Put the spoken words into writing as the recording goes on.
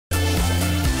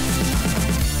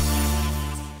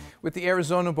With the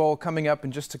Arizona Bowl coming up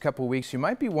in just a couple weeks, you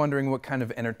might be wondering what kind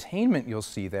of entertainment you'll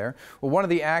see there. Well, one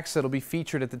of the acts that'll be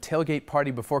featured at the tailgate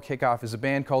party before kickoff is a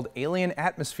band called Alien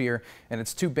Atmosphere, and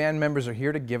its two band members are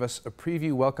here to give us a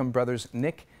preview. Welcome brothers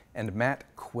Nick and Matt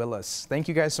Quillis. Thank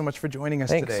you guys so much for joining us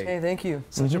today. Hey, thank you.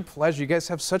 Such a pleasure. You guys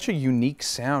have such a unique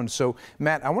sound. So,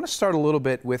 Matt, I want to start a little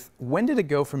bit with, when did it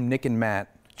go from Nick and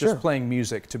Matt just playing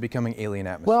music to becoming Alien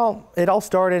Atmosphere? Well, it all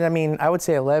started, I would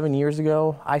say 11 years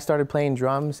ago. I started playing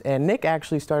drums, and Nick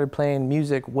actually started playing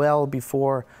music well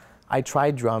before I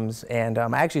tried drums. And I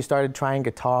actually started trying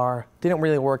guitar. Didn't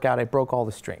really work out. I broke all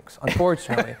the strings,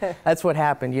 unfortunately. That's what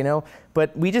happened, you know.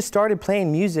 But we just started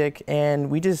playing music,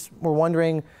 and we just were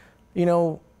wondering, you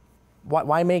know,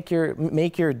 why make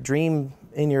your dream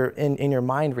in your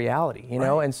mind reality, you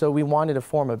know? And so we wanted to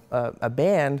form a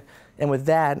band, and with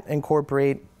that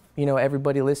incorporate, you know,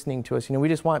 everybody listening to us. You know, we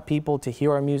just want people to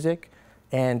hear our music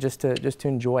and just to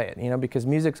enjoy it, you know, because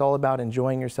music's all about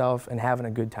enjoying yourself and having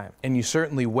a good time. And you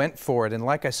certainly went for it. And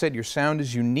like I said, your sound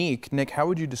is unique. Nick, how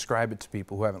would you describe it to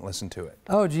people who haven't listened to it?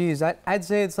 Oh, geez, I'd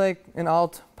say it's like an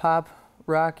alt pop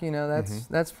rock, you know,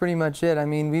 that's pretty much it. I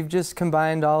mean, we've just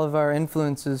combined all of our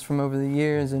influences from over the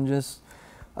years, and just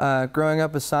growing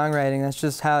up with songwriting, that's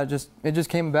just how it just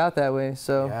came about that way.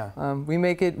 So we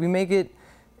make it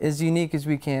as unique as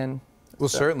we can. Well,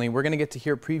 certainly. We're going to get to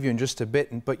hear a preview in just a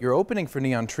bit, but you're opening for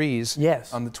Neon Trees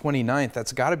on the 29th.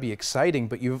 That's got to be exciting,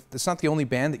 but it's not the only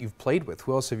band that you've played with.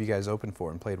 Who else have you guys opened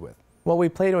for and played with? Well, we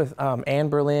played with Anne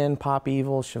Berlin, Pop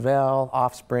Evil, Chevelle,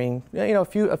 Offspring, you know,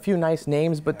 a few nice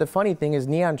names. But the funny thing is,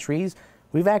 Neon Trees,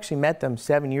 we've actually met them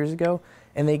 7 years ago,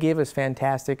 and they gave us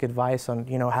fantastic advice on,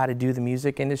 you know, how to do the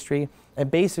music industry.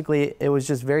 And basically, it was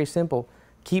just very simple.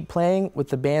 Keep playing with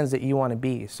the bands that you want to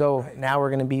be. So now we're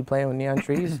going to be playing with Neon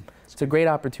Trees. It's a great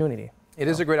opportunity. It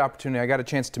is a great opportunity. I got a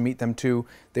chance to meet them too.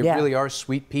 They really are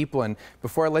sweet people. And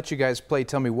before I let you guys play,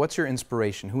 tell me, what's your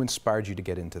inspiration? Who inspired you to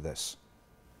get into this?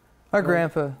 Our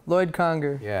grandpa, Lloyd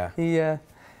Conger. Yeah.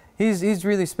 He's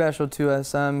really special to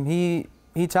us. He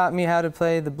taught me how to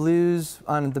play the blues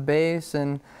on the bass,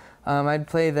 and I'd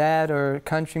play that or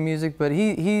country music, but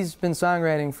he's been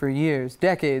songwriting for years,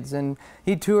 decades, and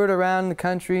he toured around the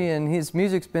country, and his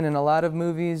music's been in a lot of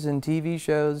movies and TV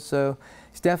shows, so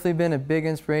he's definitely been a big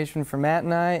inspiration for Matt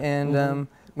and I, and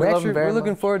we're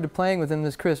looking forward to playing with him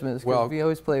this Christmas, because we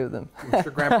always play with him. I'm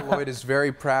sure Grandpa Lloyd is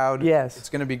very proud. Yes. It's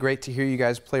going to be great to hear you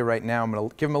guys play right now. I'm going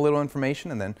to give him a little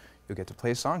information, and then you'll get to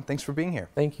play a song. Thanks for being here.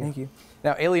 Thank you. Thank you.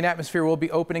 Now, Alien Atmosphere will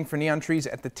be opening for Neon Trees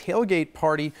at the tailgate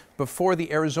party before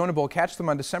the Arizona Bowl. Catch them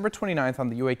on December 29th on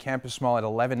the UA Campus Mall at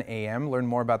 11 a.m. Learn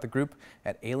more about the group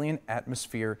at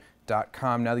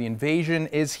alienatmosphere.com. Now, the invasion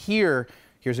is here.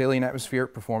 Here's Alien Atmosphere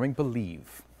performing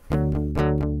Believe.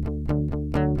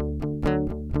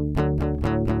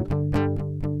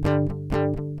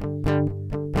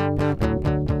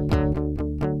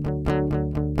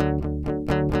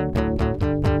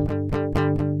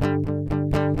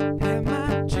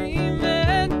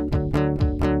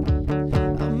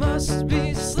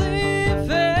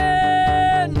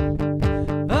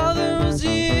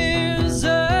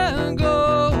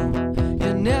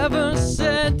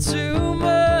 Too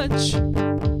much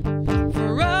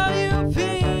for all you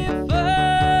people.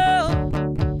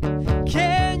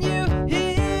 Can you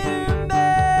hear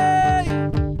me?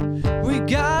 We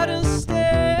gotta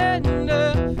stand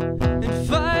up and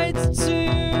fight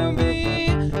to be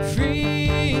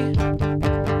free.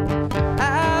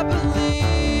 I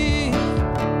believe,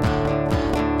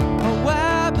 oh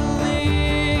I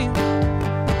believe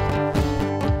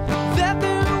that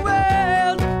the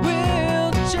world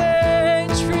will change.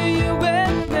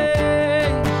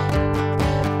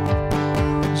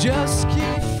 Just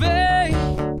keep faith.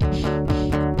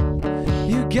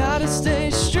 You gotta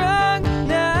stay strong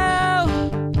now.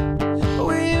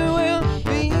 We will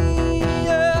be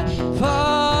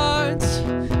apart,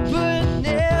 but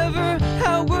never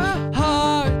our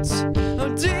hearts. Oh,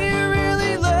 do you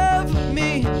really love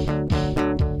me?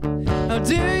 Oh,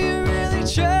 do you really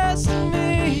trust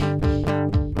me?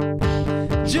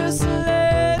 Just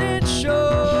let it show.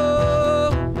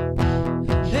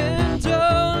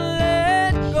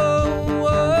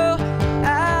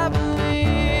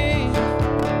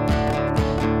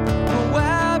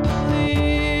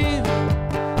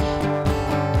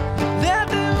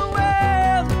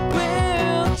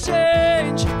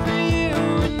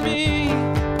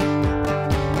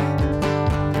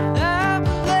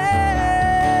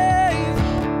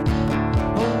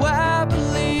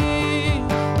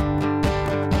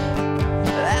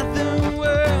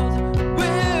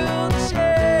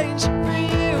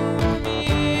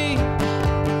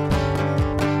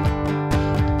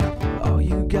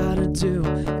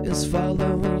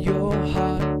 follow your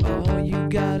heart. All you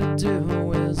gotta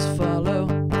do is follow.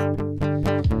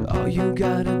 All you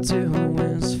gotta do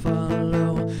is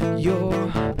follow your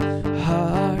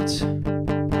heart.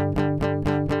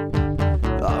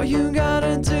 All you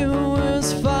gotta do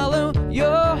is follow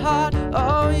your heart.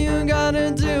 All you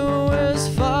gotta do is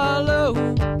follow.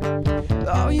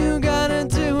 All you gotta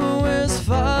do is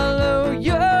follow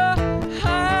your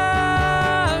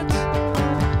heart.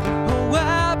 Oh,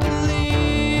 I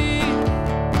believe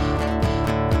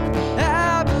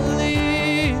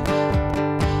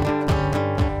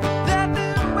that the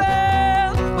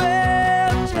world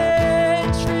will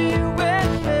change for you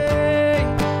and me.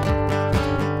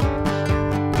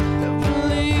 I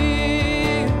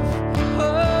believe,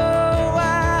 oh,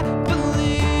 I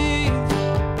believe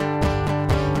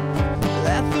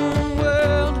that the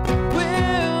world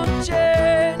will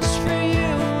change for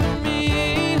you and me.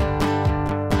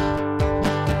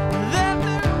 That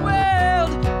the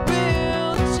world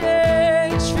will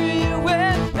change for you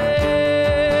and me.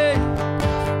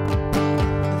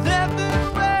 That the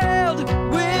world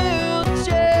will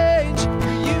change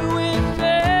for you and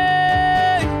me.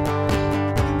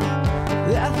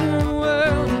 That the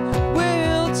world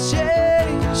will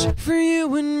change for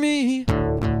you and me.